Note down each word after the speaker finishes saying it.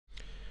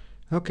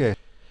Okay,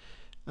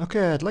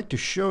 I'd like to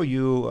show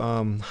you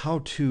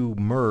how to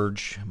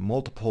merge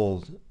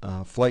multiple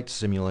flight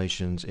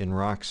simulations in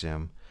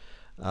RockSim.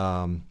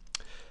 Um,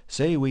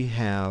 Say we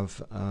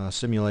have a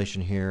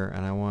simulation here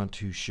and I want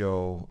to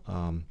show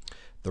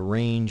the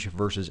range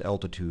versus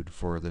altitude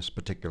for this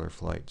particular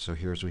flight. So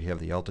here's we have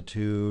the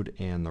altitude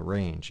and the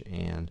range,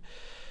 and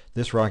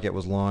this rocket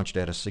was launched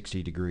at a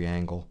 60-degree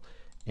angle,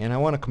 and I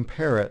want to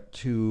compare it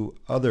to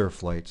other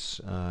flights.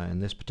 In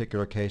this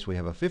particular case we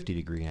have a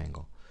 50-degree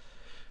angle.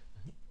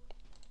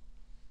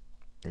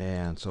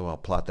 And so I'll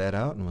plot that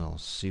out and we'll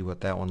see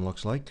what that one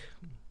looks like.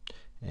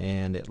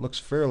 And it looks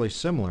fairly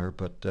similar,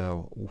 but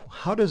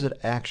how does it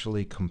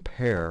actually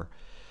compare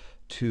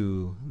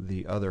to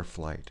the other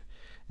flight?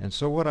 And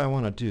so what I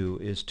want to do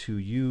is to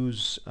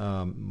use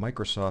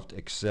Microsoft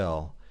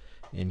Excel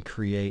and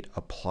create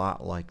a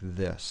plot like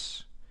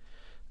this.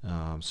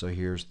 So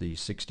here's the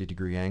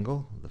 60-degree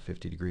angle, the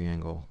 50-degree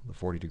angle, the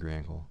 40-degree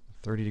angle,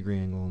 30-degree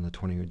angle, and the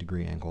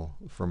 20-degree angle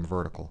from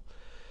vertical.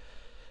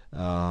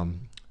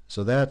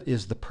 So that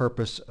is the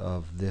purpose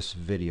of this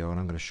video, and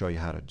I'm going to show you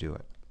how to do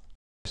it.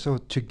 So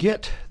to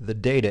get the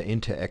data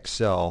into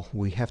Excel,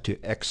 we have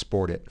to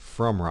export it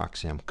from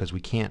RockSim because we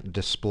can't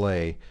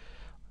display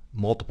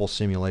multiple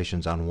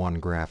simulations on one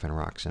graph in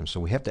RockSim. So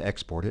we have to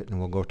export it, and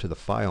we'll go to the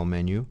File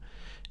menu,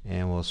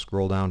 and we'll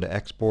scroll down to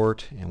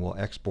Export, and we'll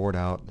export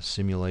out the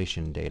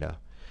simulation data.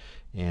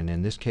 And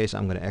in this case,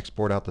 I'm going to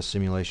export out the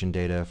simulation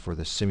data for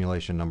the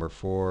simulation number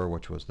 4,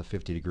 which was the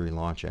 50-degree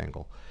launch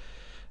angle.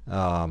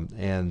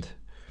 And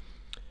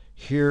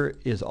here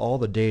is all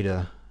the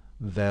data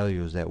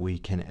values that we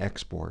can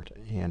export,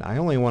 and I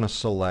only want to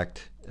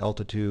select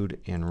altitude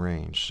and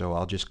range, so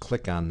I'll just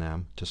click on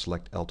them to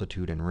select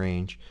altitude and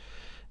range.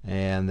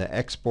 And the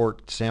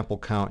export sample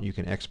count, you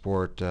can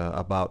export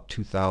about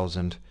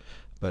 2,000,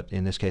 but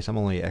in this case I'm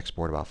only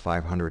export about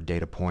 500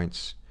 data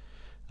points.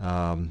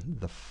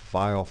 The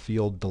file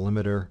field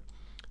delimiter,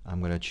 I'm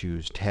going to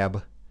choose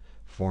tab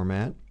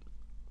format.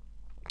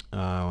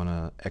 I want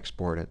to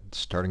export at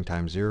starting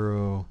time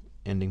 0,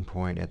 ending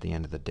point at the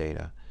end of the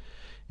data.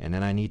 And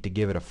then I need to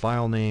give it a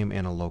file name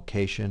and a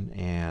location,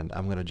 and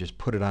I'm going to just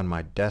put it on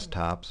my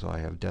desktop. So I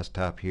have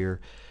desktop here,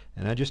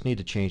 and I just need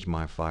to change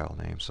my file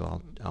name.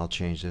 So I'll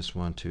change this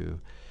one to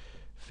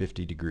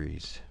 50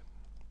 degrees,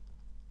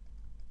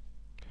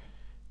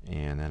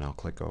 and then I'll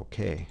click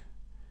OK.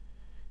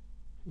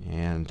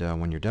 And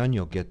when you're done,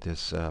 you'll get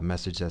this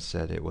message that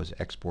said it was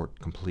export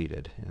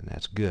completed, and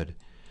that's good.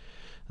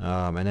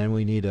 And then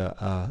we need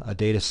a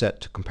data set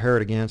to compare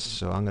it against,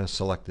 so I'm going to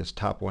select this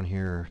top one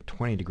here,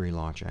 20-degree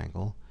launch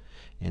angle.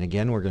 And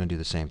again, we're going to do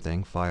the same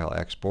thing, File,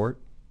 Export,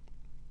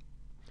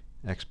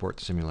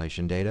 Export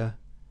Simulation Data,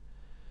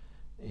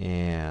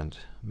 and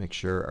make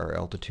sure our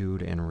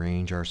altitude and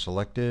range are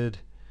selected,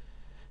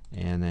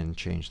 and then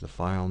change the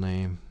file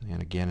name.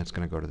 And again, it's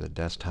going to go to the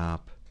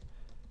desktop,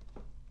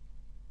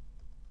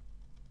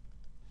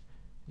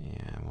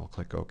 and we'll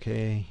click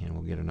OK, and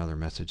we'll get another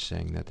message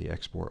saying that the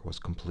export was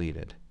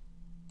completed.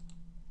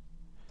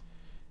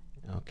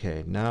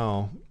 Okay,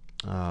 now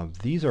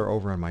these are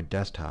over on my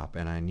desktop,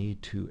 and I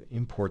need to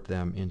import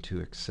them into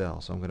Excel.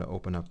 So I'm going to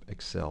open up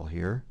Excel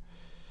here,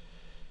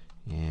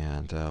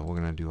 and we're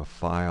going to do a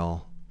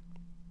File,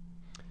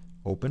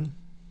 Open,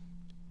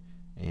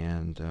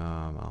 and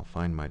I'll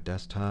find my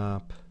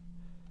desktop.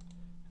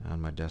 On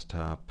my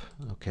desktop,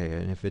 okay,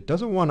 and if it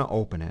doesn't want to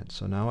open it,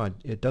 so now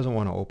it doesn't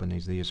want to open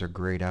these are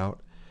grayed out.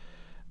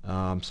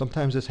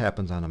 Sometimes this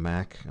happens on a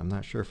Mac. I'm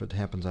not sure if it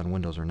happens on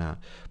Windows or not,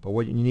 but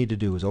what you need to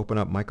do is open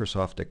up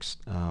Microsoft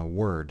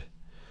Word.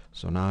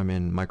 So now I'm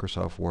in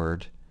Microsoft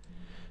Word.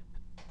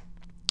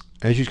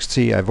 As you can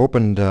see, I've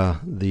opened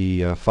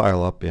the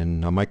file up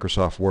in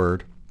Microsoft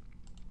Word,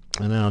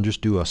 and then I'll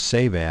just do a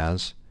Save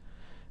As,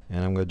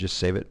 and I'm going to just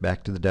save it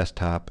back to the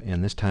desktop,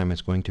 and this time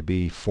it's going to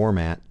be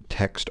format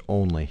text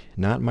only,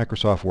 not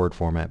Microsoft Word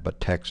format, but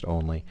text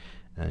only,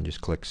 and just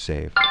click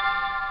Save.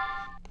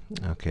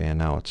 Okay, and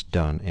now it's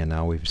done, and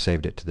now we've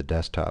saved it to the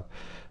desktop.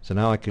 So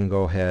now I can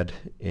go ahead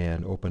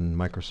and open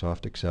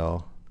Microsoft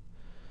Excel,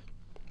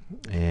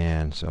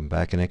 and so I'm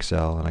back in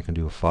Excel, and I can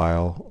do a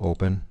File,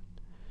 Open,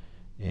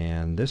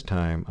 and this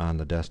time on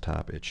the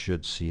desktop it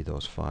should see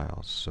those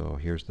files. So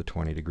here's the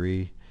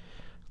 20-degree,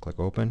 click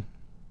Open,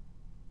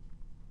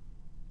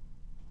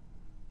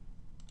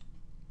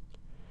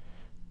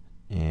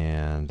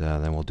 and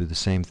then we'll do the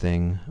same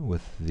thing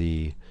with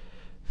the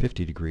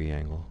 50-degree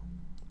angle.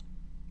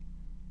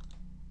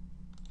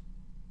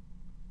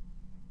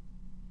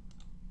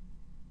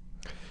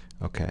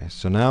 Okay,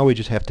 so now we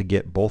just have to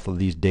get both of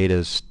these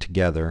datas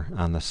together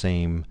on the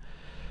same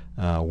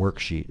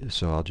worksheet.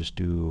 So I'll just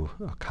do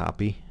a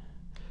copy,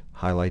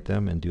 highlight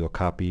them, and do a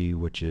copy,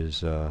 which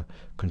is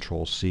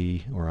Control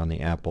C, or on the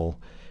Apple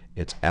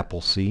it's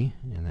Apple C,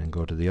 and then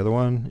go to the other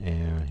one,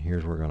 and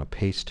here's where we're going to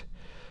paste.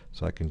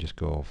 So I can just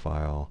go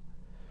File,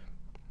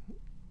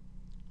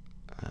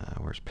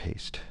 where's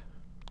Paste?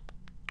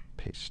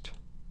 Paste.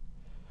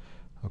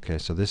 Okay,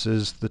 so this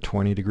is the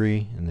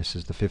 20-degree, and this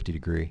is the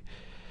 50-degree.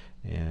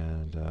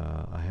 And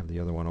I have the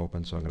other one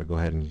open, so I'm going to go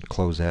ahead and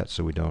close that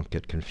so we don't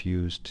get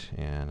confused,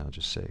 and I'll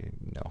just say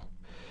no.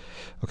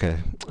 Okay,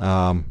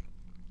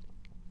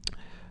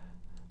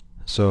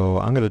 so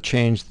I'm going to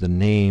change the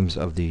names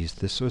of these.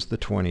 This was the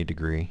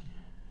 20-degree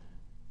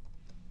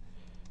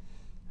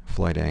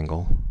flight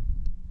angle.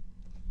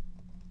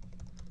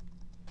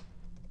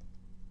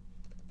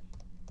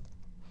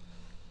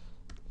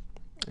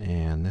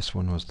 And this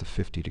one was the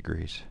 50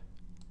 degrees.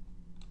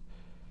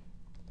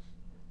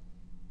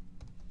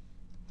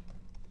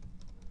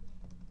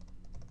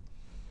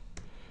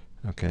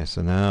 Okay,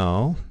 so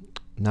now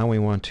we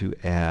want to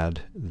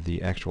add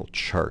the actual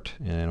chart,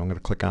 and I'm going to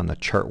click on the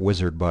Chart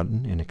Wizard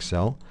button in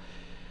Excel,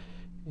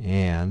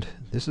 and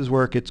this is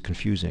where it gets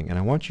confusing, and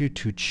I want you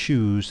to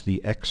choose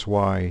the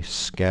XY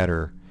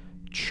scatter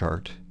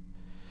chart,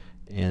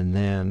 and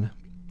then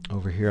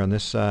over here on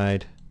this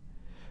side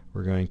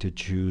we're going to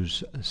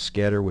choose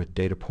scatter with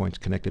data points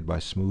connected by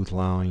smooth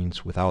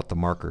lines without the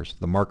markers.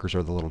 The markers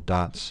are the little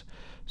dots,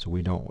 so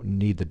we don't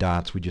need the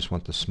dots, we just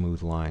want the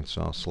smooth lines.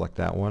 So I'll select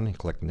that one and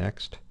click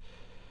next.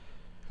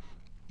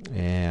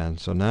 And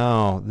so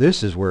now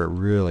this is where it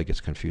really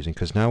gets confusing,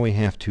 because now we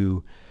have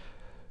to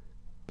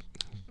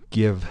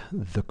give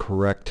the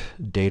correct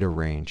data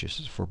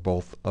ranges for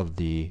both of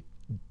the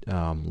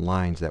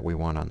lines that we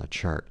want on the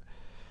chart.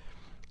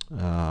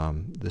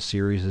 The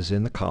series is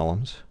in the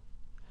columns,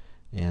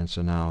 and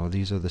so now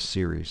these are the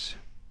series.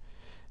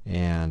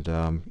 And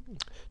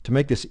to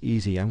make this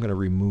easy, I'm going to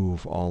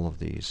remove all of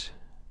these.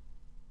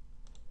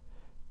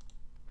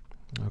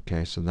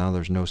 Okay, so now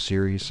there's no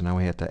series, so now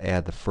we have to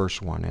add the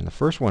first one, and the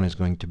first one is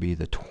going to be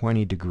the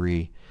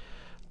 20-degree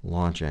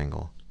launch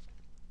angle,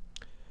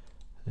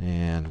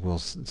 and we'll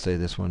say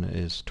this one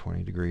is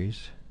 20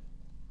 degrees.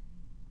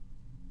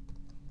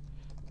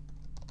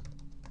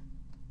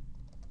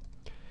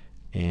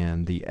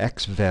 And the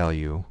X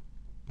value,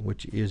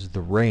 which is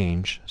the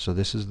range, so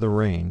this is the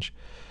range,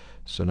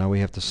 so now we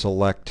have to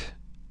select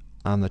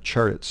on the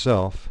chart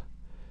itself.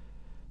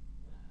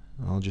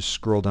 I'll just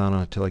scroll down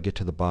until I get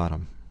to the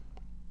bottom.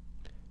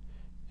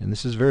 And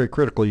this is very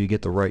critical, you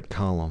get the right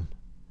column.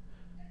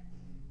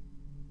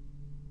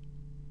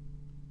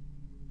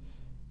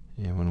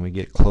 And when we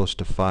get close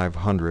to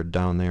 500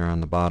 down there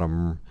on the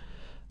bottom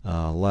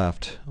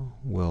left,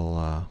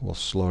 we'll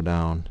slow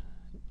down.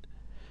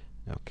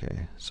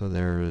 Okay, so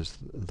there is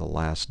the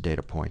last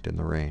data point in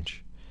the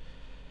range.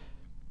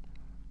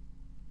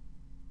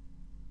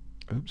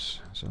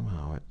 Oops,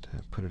 somehow it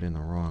put it in the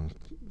wrong.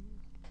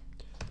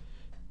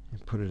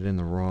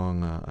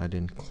 I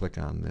didn't click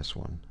on this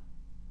one.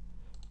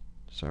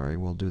 Sorry,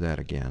 we'll do that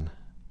again.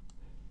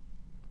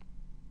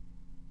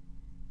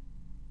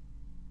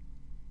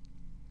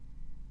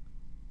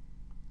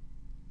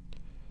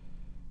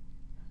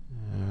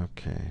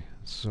 Okay,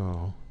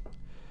 so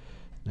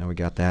now we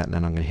got that, and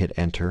then I'm going to hit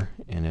enter,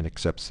 and it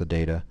accepts the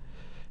data.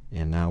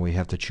 And now we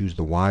have to choose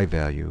the Y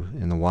value,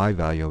 and the Y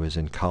value is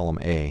in column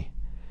A.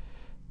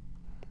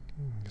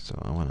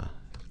 So I want to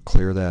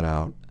clear that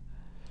out.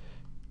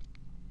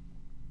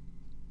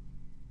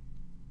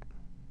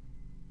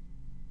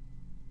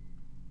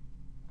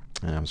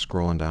 And I'm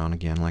scrolling down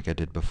again like I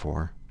did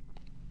before.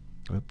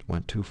 Oops,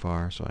 went too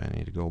far, so I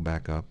need to go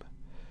back up.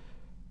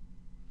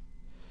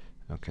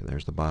 Okay,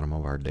 there's the bottom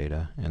of our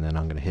data, and then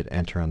I'm going to hit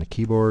enter on the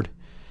keyboard,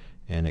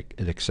 and it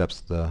accepts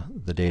the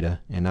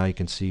data, and now you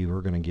can see we're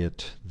going to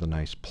get the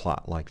nice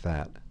plot like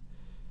that.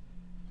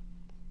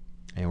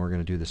 And we're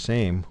going to do the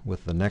same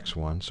with the next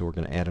one, so we're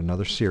going to add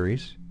another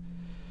series,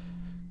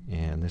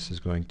 and this is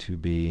going to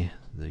be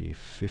the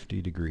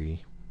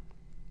 50-degree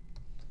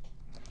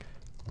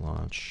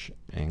launch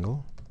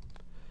angle,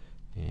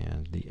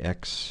 and the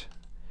X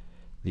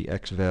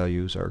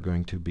values are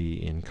going to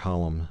be in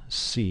column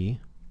C.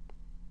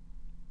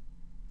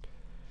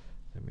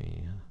 Let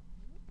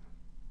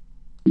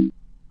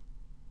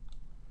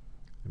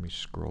me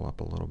scroll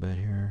up a little bit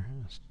here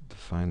to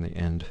find the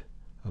end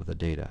of the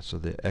data. So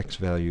the X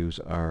values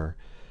are,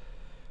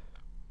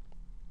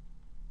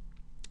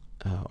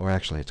 or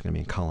actually it's going to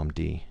be in column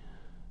D.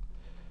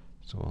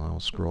 So I'll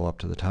scroll up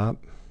to the top.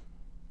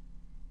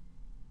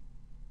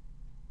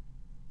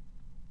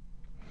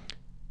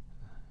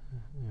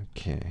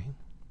 Okay,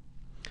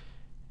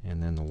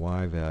 and then the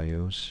Y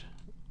values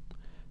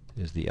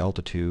is the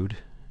altitude,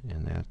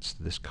 and that's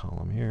this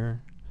column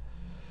here,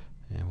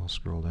 and we'll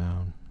scroll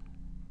down.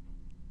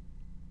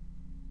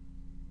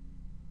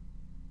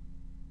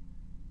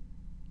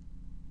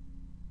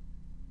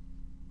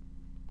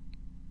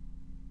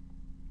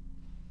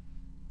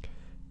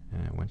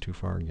 And it went too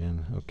far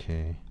again.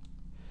 Okay.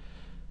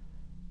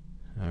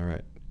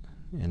 Alright,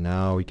 and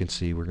now we can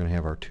see we're going to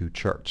have our two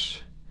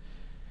charts.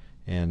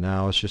 And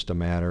now it's just a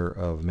matter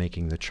of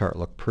making the chart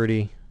look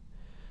pretty.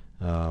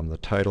 The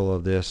title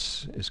of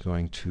this is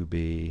going to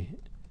be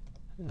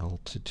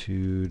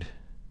altitude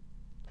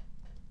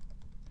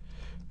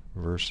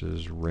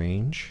versus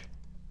range,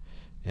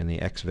 and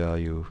the X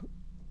value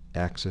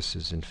axis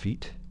is in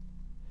feet,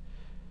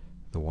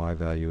 the Y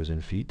value is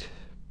in feet.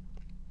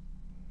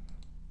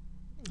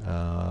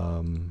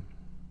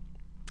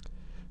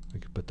 We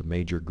could put the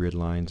major grid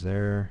lines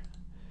there,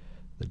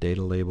 the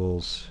data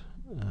labels,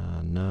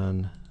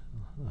 none,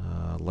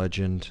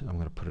 legend, I'm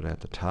going to put it at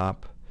the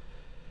top.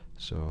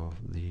 So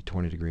the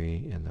 20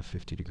 degree and the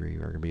 50 degree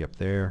are going to be up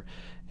there.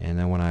 And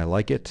then when I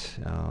like it,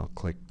 I'll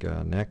click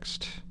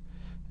next.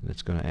 And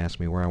it's going to ask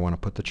me where I want to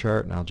put the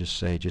chart, and I'll just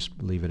say just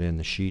leave it in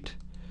the sheet.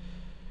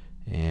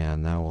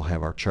 And now we'll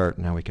have our chart.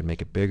 Now we can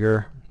make it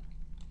bigger.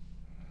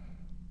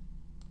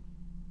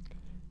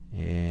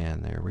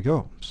 And there we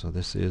go. So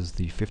this is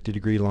the 50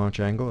 degree launch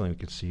angle, and you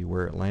can see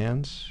where it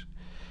lands,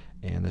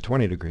 and the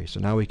 20 degree. So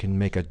now we can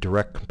make a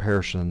direct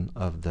comparison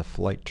of the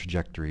flight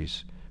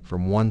trajectories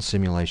from one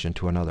simulation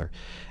to another.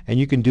 And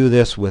you can do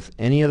this with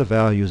any of the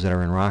values that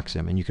are in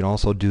RockSim, and you can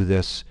also do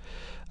this,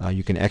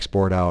 you can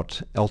export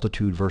out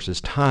altitude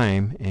versus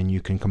time, and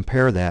you can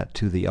compare that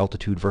to the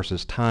altitude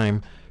versus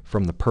time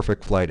from the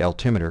perfect flight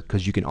altimeter,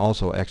 because you can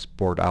also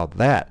export out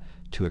that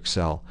to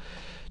Excel,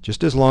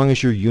 just as long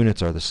as your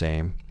units are the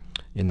same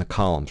in the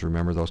columns.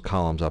 Remember those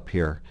columns up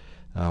here,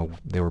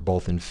 they were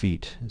both in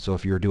feet. So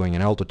if you're doing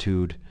an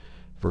altitude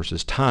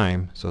versus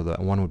time, so that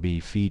one would be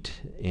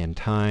feet in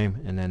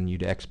time, and then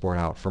you'd export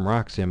out from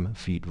RockSim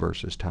feet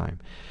versus time.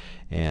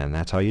 And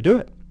that's how you do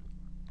it.